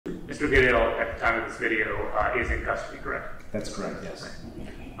Mr. Goodale, at the time of this video, is in custody, correct? That's correct, yes.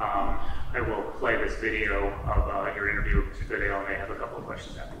 I will play this video of your interview with Mr. Goodale, and I have a couple of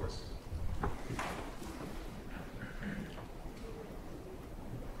questions afterwards.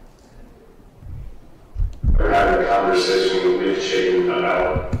 We're having a conversation with Chaiden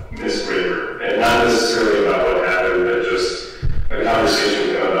about Ms. Graber, and not necessarily about what happened, but just a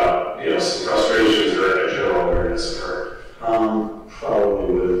conversation about, you know, some frustrations or a general awareness of her.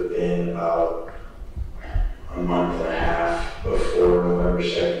 Probably would have been about a month and a half before November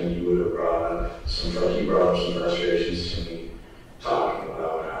 2nd. He would have brought up some frustrations to me, talking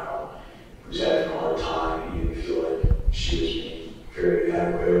about how he was having a hard time. He didn't feel like she was being very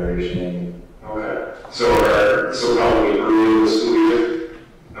adequate or understanding. Okay. So probably early in the school year?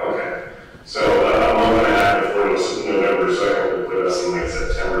 Okay. So a month and a half before November 2nd would put us in like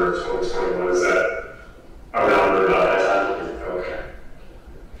September of 2021. Is that around or about that time? Okay.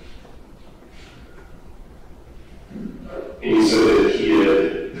 And you said that he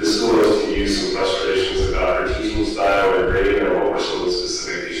had disclosed to you some frustrations about her teaching style or grading, or what were some of the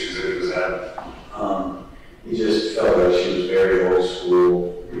specific issues that he was having? He just felt like she was very old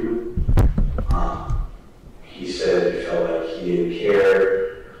school. He said he felt like he didn't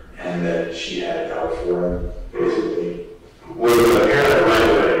care and that she had it out for him, basically. Was it apparent right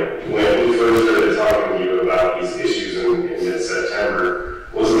away when he first started talking to you about these issues in mid-September?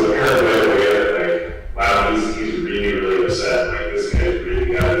 Was it apparent right away that, like, wow, he's really, really upset, like this guy's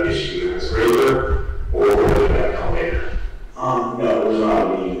really got an issue with Ms. Graber, or did that come later? No, it was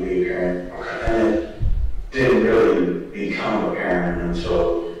not immediately apparent. Okay. And it didn't really become apparent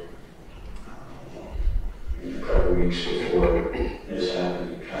until a couple weeks before this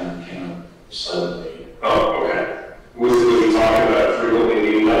happened. It kind of came up suddenly. Oh, okay. Was he talking about it frequently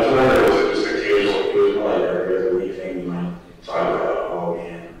leading up to that, or was it just occasional? It was more like every other week thing. You might talk about, oh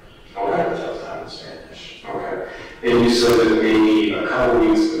man, Okay. I have a tough time in Spanish. Okay. And you said that maybe a couple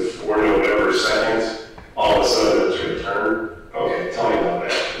weeks before November 2nd, all of a sudden it's returned. Okay, tell me about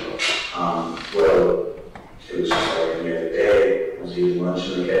that. Well, it was just like the other day. I was eating lunch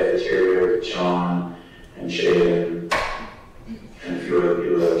in the cafeteria with John and Chaiden and a few other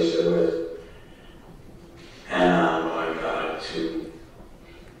people that we sit with. And I got up to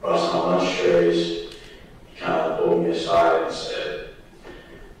bust my lunch trays. He kind of pulled me aside and said,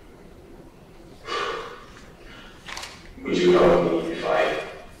 "Would you help me if I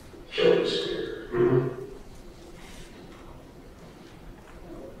killed this girl?" Mm-hmm.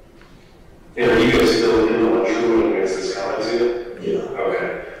 And are you guys still in the lunchroom when he makes this comment to you? Yeah. Okay.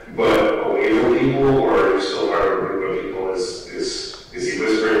 But away from people, or are you still part of a group of people? Is he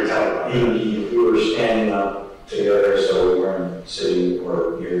whispering, telling about it? We were standing up together, so we weren't sitting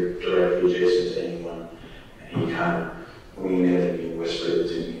or near directly adjacent to anyone. And he kind of leaned in and he whispered it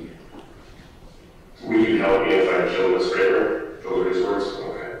to me. Will you help me if I kill Ms. Graber? Those are his words?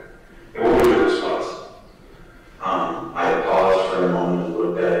 Okay. And what was your response? I paused for a moment and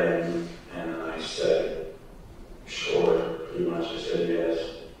looked at him, and then I said, "Sure," pretty much. I said yes.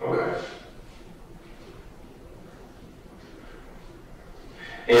 Okay.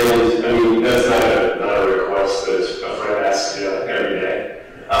 And I mean, that's not a request that a friend asks you every day.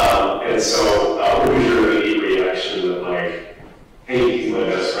 And so, what was your immediate reaction that, like, hey, he's my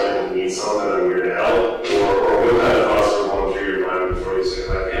best friend, he needs something, I'm here to help? Or what kind of thoughts were going through your mind before you said,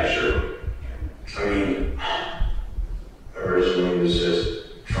 like, yeah, sure? I mean, originally it was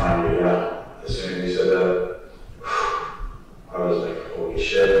just trying to get out. As soon as he said that, I was like, holy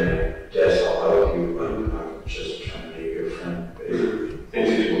shit, man, yes, I'll help you, but I'm just trying to be a good friend, basically. And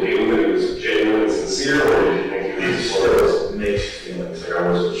did you believe that he was genuine and sincere, or did you think he was sort of... It was mixed feelings. Like,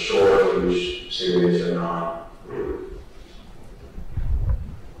 I wasn't sure if he was serious or not.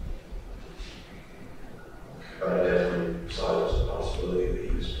 But I definitely saw it as a possibility that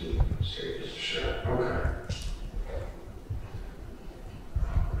he was being serious. Sure. Okay.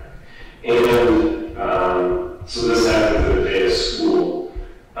 And so this happened the day of school.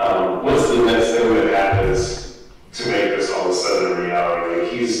 What's the next thing that happens to make this all of a sudden a reality?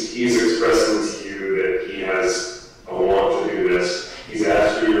 Like he's expressing to you that he has a want to do this. He's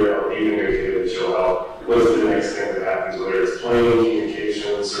asked for your help, even if you didn't show help. What's the next thing that happens? Whether it's planning,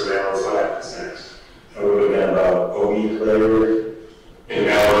 communication, surveillance, what happens next? It would have been about a week later. And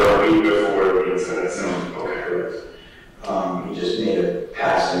now we're a week before the incident itself. Okay. He just made a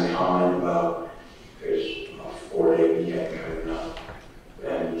passing comment about there's a 4-day weekend coming up,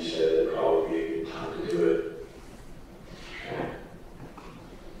 and he said it'd probably be a good time to do it. Okay.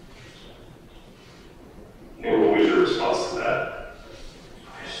 And what was your response to that?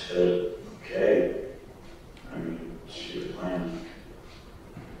 I said, okay. I mean, shoot the plan.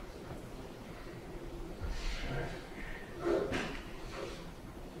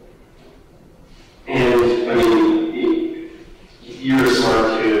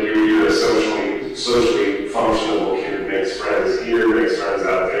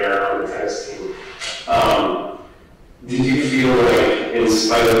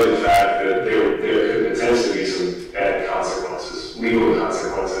 spite of the fact that there could potentially be some bad consequences, legal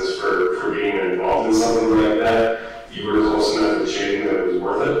consequences for being involved in something like that, you were close enough to Chaiden that it was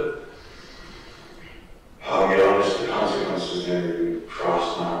worth it? I'll be honest, the consequences never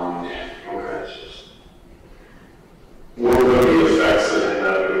crossed my mind. Okay. What were the effects of him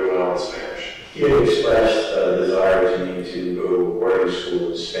not doing well in Spanish? He had expressed a desire to me to go to boarding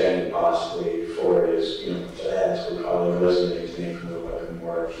school in Spain, possibly for his, to add to college resume to make him look like a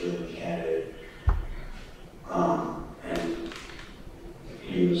more appealing candidate. And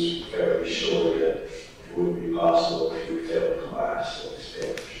he was fairly sure that it would be possible if he failed class like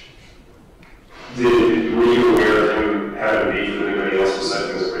Spanish. Were you aware of him having beef with anybody else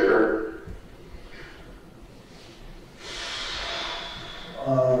besides Ms. Graber?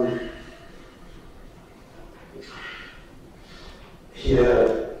 He had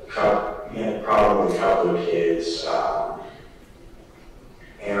a problem with a couple of kids.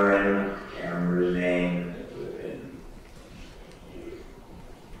 Aaron, I can't remember his name. It would have been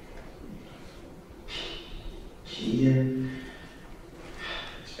Keegan.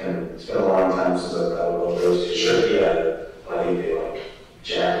 It's been a long time since I've thought about those two. Sure. Yeah, I think they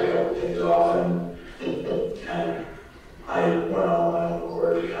jacked a couple things off him, and I went on my own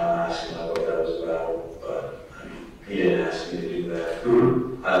accord to kind of ask him what that was about, but he didn't ask me to do that.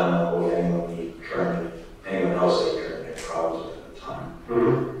 Mm-hmm. I don't know if anyone else that he currently had problems with at the time.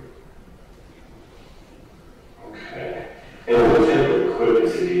 Mm-hmm. Okay. And what type of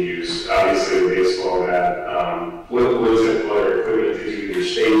equipment did you use? Obviously, the baseball bat. What type of other equipment did you use?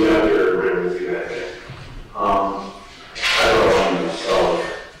 Stage out there or whatever with you that day? I wrote on myself.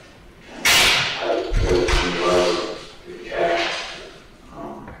 I worked in gloves with cat.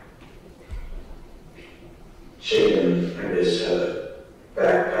 Chaiden, I guess, had a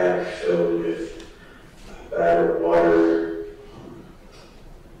backpack filled with a bag of water,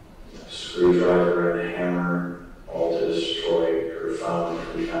 a screwdriver and a hammer, all to destroy her phone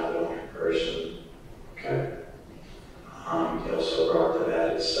if we found it on her person. Okay. He also brought the bat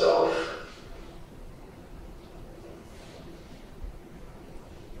itself.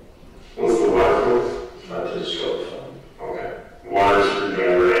 What's the water for? Not to destroy the phone. Okay. Water,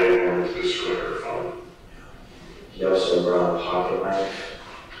 screwdriver, and one to destroy her phone. He also brought a pocket knife,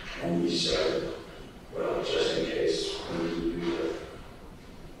 and he said, well, just in case we use it.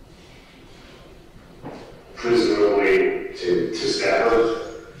 Presumably to stab her?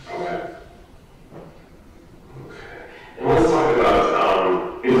 Okay. And let's talk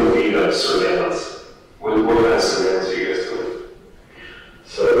about, in the lead up, surveillance. What kind of surveillance are you guys doing?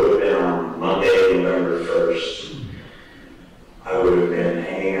 So it would have been on Monday, November 1st. I would have been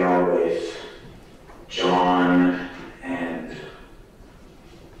hanging out with John and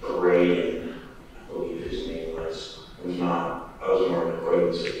Braden, I believe his name was. I was more of an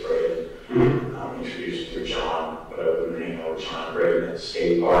acquaintance with Braden. Mm-hmm. Introduced through John, but I would have been hanging out with John and Braden at the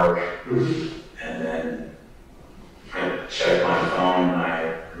skate park. Mm-hmm. And then I checked my phone, and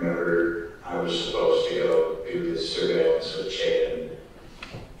I remember I was supposed to go do this surveillance with Chaiden.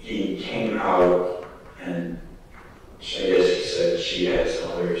 He came out, and I guess he said she had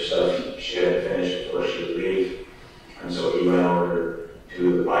some other stuff she had to finish before she would leave. And so he went over to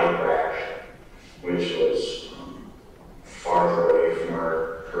the bike rack, which was farther away from where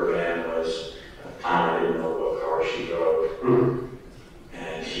her van was. At the time, I didn't know what car she drove. Mm-hmm.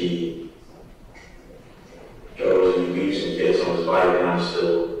 And he goes and he leaves and gets on his bike, and I'm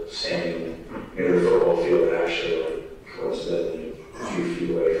still standing near the football field, actually, coincidentally, a few feet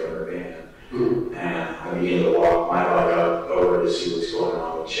away from her van. Mm-hmm. And I begin to walk my bike up over to see what's going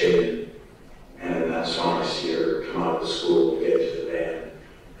on with Chaiden. And that's when I see her come out of the school to get to the van.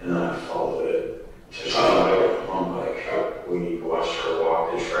 And then I followed it to on bike. We watched her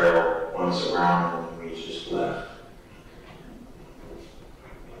walk the trail once around, and then we just left.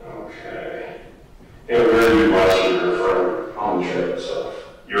 Okay. And where are you watching her from? On the trail itself.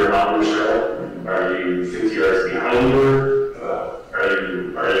 You're on the trail? Mm-hmm. Are you 50 yards behind her? Are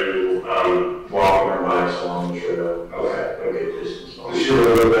you walking our bikes along the trail? Okay. A good distance. Does she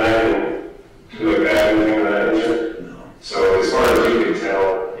ever look back and do anything of that nature? No. So as far as you can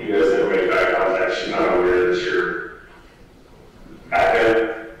tell, you guys didn't make eye contact. She's not aware that you're back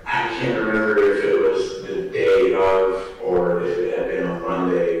there? I can't remember if it was the day of or if it had been on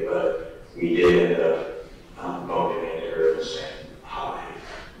Monday, but we did end up bumping into her and saying hi.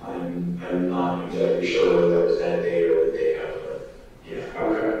 I'm not exactly sure whether that was that day or the day of, but yeah.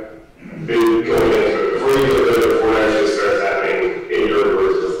 Okay. Going into it, before you get there, before it actually starts happening, in your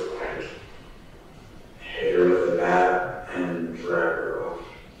words, hit her with a bat and drag her off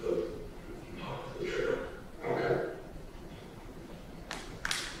the trail. Okay.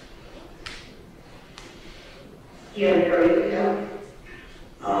 He had it already picked out.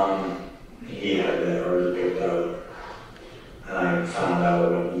 He had that already picked out. And I found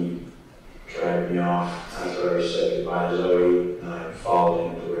out when he dragged me off after I said goodbye to Zoe, and I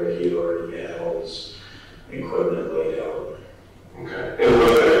followed him to where he already had all his equipment laid out. Okay. And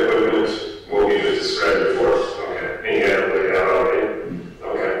was that equipment what we just described before? Okay. And you had it laid out already? Mm-hmm.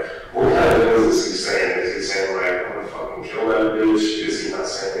 Okay. What kind of things is he saying? Is he saying like, I'm gonna fucking kill that bitch? Is he not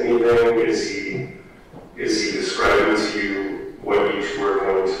saying anything? Is he describing to you what you two are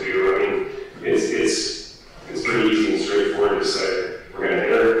going to do? I mean, it's pretty easy and straightforward to say, we're gonna hit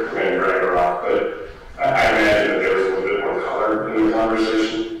her, we're gonna drag her off, but I imagine that there was a little bit more color in the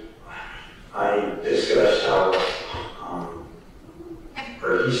conversation. I discussed how,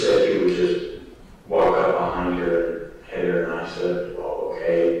 or he said he would just walk up behind her and hit her, and I said, well,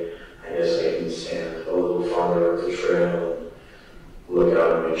 okay, I guess I can stand a little farther up the trail and look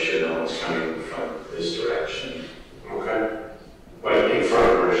out and make sure no one's coming from this direction. Okay. Like in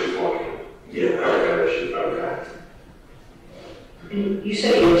front of where she's walking? Yeah, okay. And you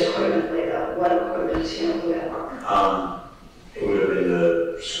said he was equipment laid out. What equipment is he going to lay out? It would have been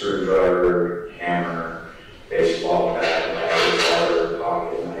a screwdriver, hammer, baseball bat, water,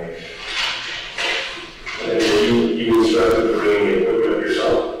 pocket knife. And you instructed to bring the equipment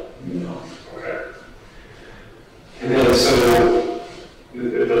yourself? No. Okay. And then so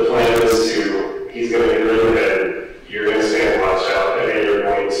the plan is he's going to hit her in the head, you're going to stand watch out, and then you're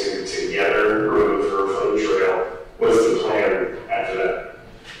going to together remove her from the trail. What's the plan after that?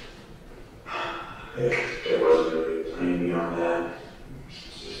 There wasn't really a plan beyond that.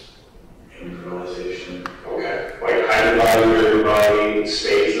 It's just improvisation. Okay. Like hide the body, bury the body,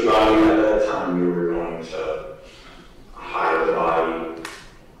 stage the body. At that time, we were going to hide the body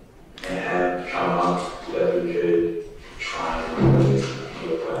and have come up that we could try and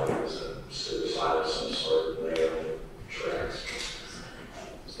look like it was a suicide of some sort, lay on the tracks.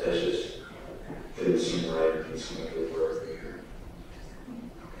 That just didn't seem right. It didn't seem like it would work here.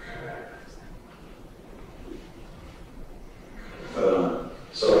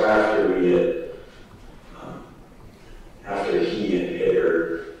 So after we had, after he had hit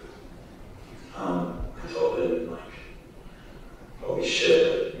her, I told him, like, holy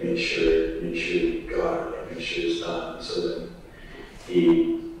shit, like, make sure you got it, like, make sure it's done. So then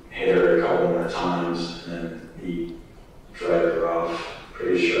he hit her a couple more times, and then he dragged her off.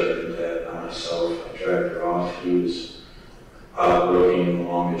 Pretty sure I did that by myself. I dragged her off. He was looking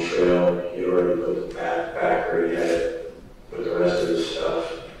along the trail. He already put the bat back where he had it with the rest of his stuff.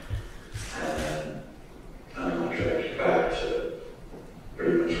 And then I dragged it back to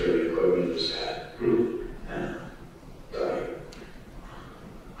pretty much where the equipment was at. And I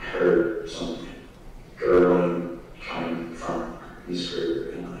heard something gurgling coming from his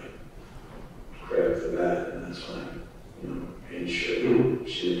group, and I grabbed the bat, and that's when I made sure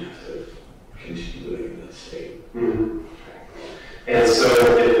she didn't have to continue living in that state. And so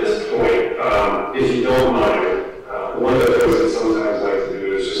at this point, if you don't mind, one of the things that sometimes I like to do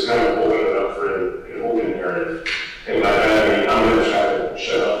is just kind of open it up for an open narrative. And by that I mean, I'm going to try to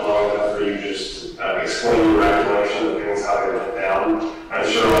shut up long enough for you just to explain your recollection of things, how they went down. I'm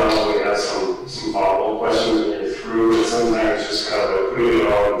sure I'll probably have some follow-up questions when you're through, but sometimes just kind of like putting it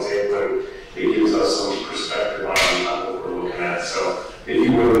all on the table, and it gives us some perspective on what we're looking at. So if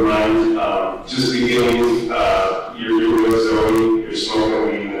you wouldn't mind, just beginning, you're with Zoe, you're smoking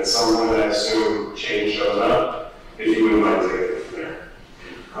weed, and at some point I assume change shows up. If you wouldn't mind taking it from there.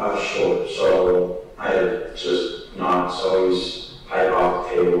 Sure. So I had just knocked Zoe's pipe off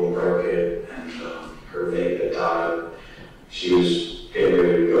the table and broke it, and her vape had died. She was getting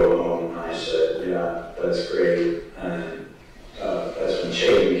ready to go home, and I said, yeah, that's great. And that's when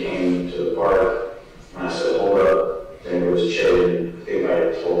Chaiden came to the park, and I said, hold up. Then it was Chaiden. I think I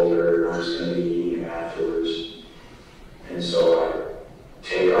had told her I was going to be eating afterwards. And so I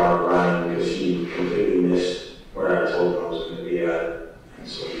take off running because he completely missed where I told him I was going to be at. And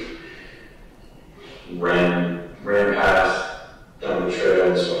so he ran past down the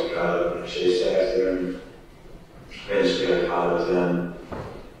trail, and so I got up and I chased after him. Eventually I caught up with him.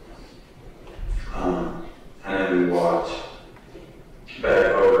 And then we walked back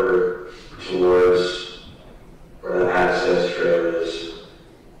over towards where the access trail is.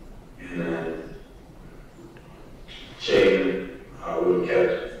 And then Chaiden, we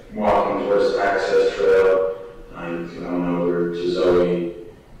kept walking towards the access trail. I went over to Zoe,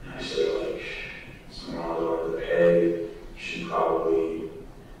 and I said, like, someone over the pay, you should probably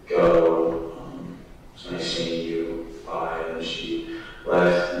go. It's nice seeing you. Bye. And she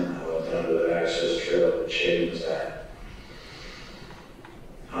left, and I went down to the access trail that Chaiden was at.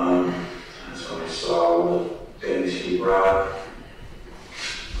 That's when I saw all the things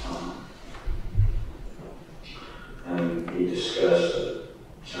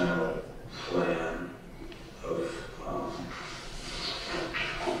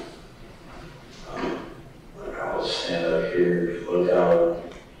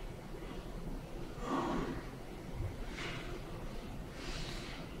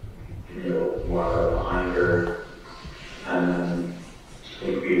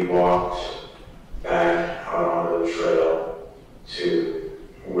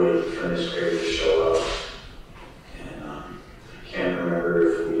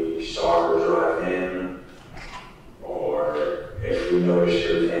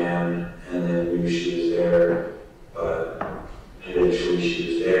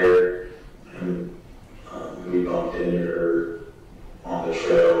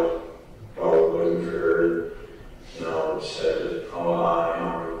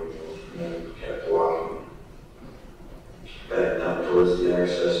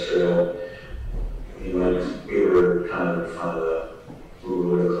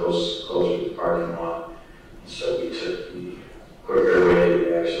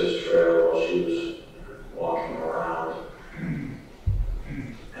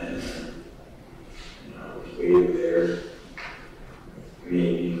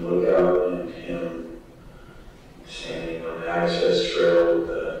the lookout and him standing on the access trail with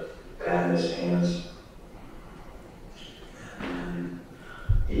the bat in his hands. And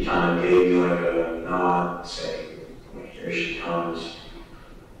he kind of gave me like a nod saying, here she comes.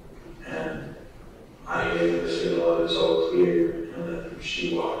 And I gave him the signal that it's all clear. And then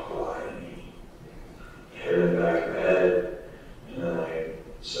she walked by and he hit her in the back of the head. And then I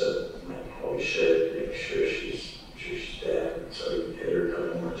said, holy shit, make sure she's dead. And so he hit her a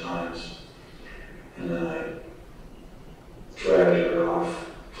couple more times. And then I dragged her off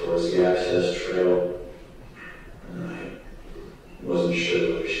towards the access trail. And I wasn't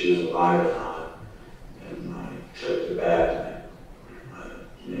sure if she was alive or not. And I took the bat and I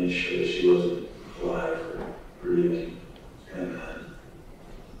made sure she wasn't alive or breathing. And then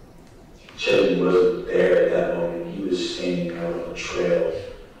Chaiden wasn't there at that moment. He was standing out on the trail,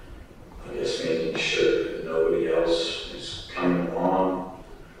 I guess making sure that nobody else is coming along.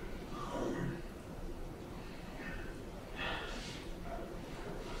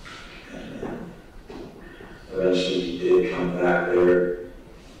 And then eventually he did come back there,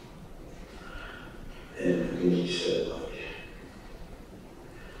 and I think he said,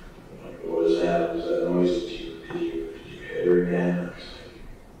 what was that? Was that noise? Did you hit her again?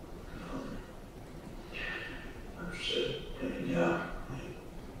 Yeah,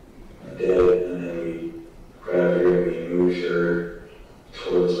 I did, and then we grabbed her and we moved her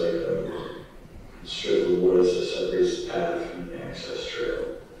towards like a strip of woods that separates the path from the access trail.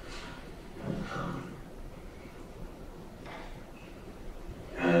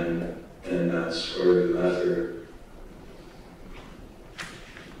 And that's where we left her.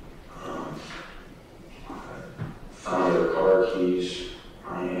 Found her car keys, I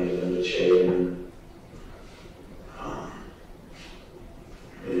handed them to Chaiden.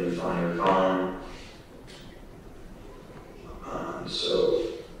 We didn't find her phone. So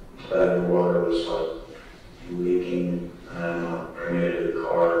the bag of water was like leaking, and I'm not bringing it to the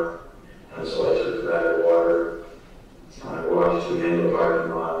car. And so I took the bag of water, and I walked to the end of the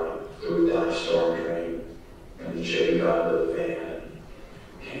parking lot, and threw it down a storm drain. And then Chaiden got into the van and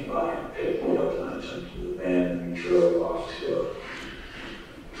came by and picked me up, and I jumped into the van, and we drove off to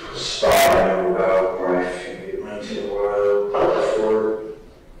a spot I know about where I figured it might take a while before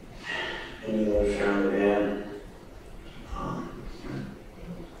anyone found the van.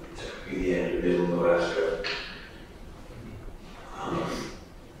 To be the end of middle Nebraska.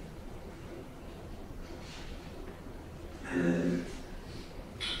 And then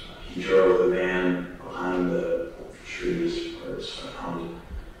he drove the van behind the trees where it's found.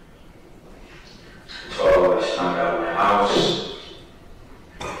 So I snuck out of my house.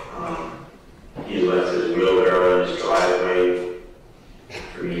 He left his wheelbarrow in his driveway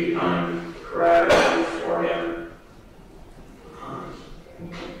for me to come grab it for him.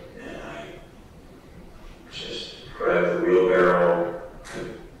 And I just grabbed the wheelbarrow. I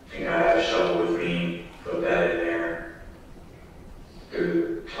think I had a shovel with me, put that in there,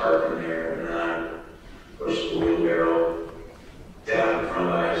 threw the tarp in there, and then I pushed the wheelbarrow down in front of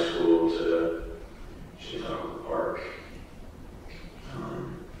the high school to the Chicago Park.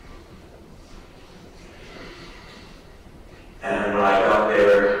 And when I got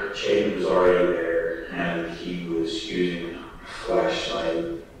there, Chaiden was already there, and he was using a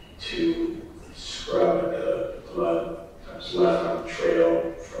flashlight to scrub the blood that was left on the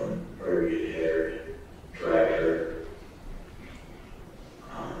trail from where he had hit her, dragged her.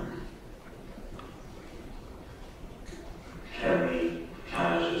 And we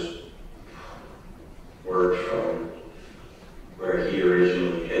kind of just worked from where he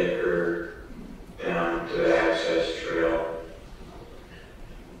originally hit her down to the access trail.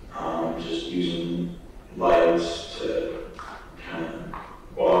 Just using lights to kind of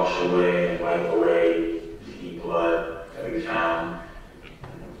wash away and wipe away any blood that we found,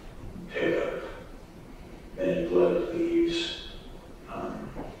 pick up any blood leaves,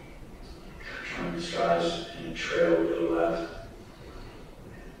 trying to disguise any trail that we left.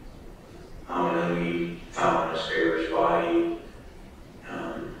 And then we found Miss Graber's body.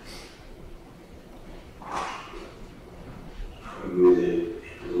 We moved it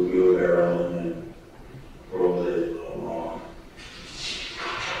into the wheelbarrow and then rolled it along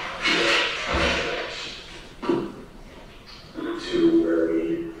to where we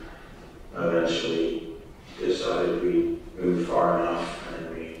eventually decided we moved far enough, and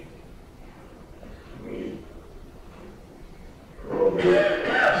we rolled it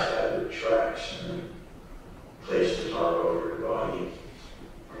past the tracks, and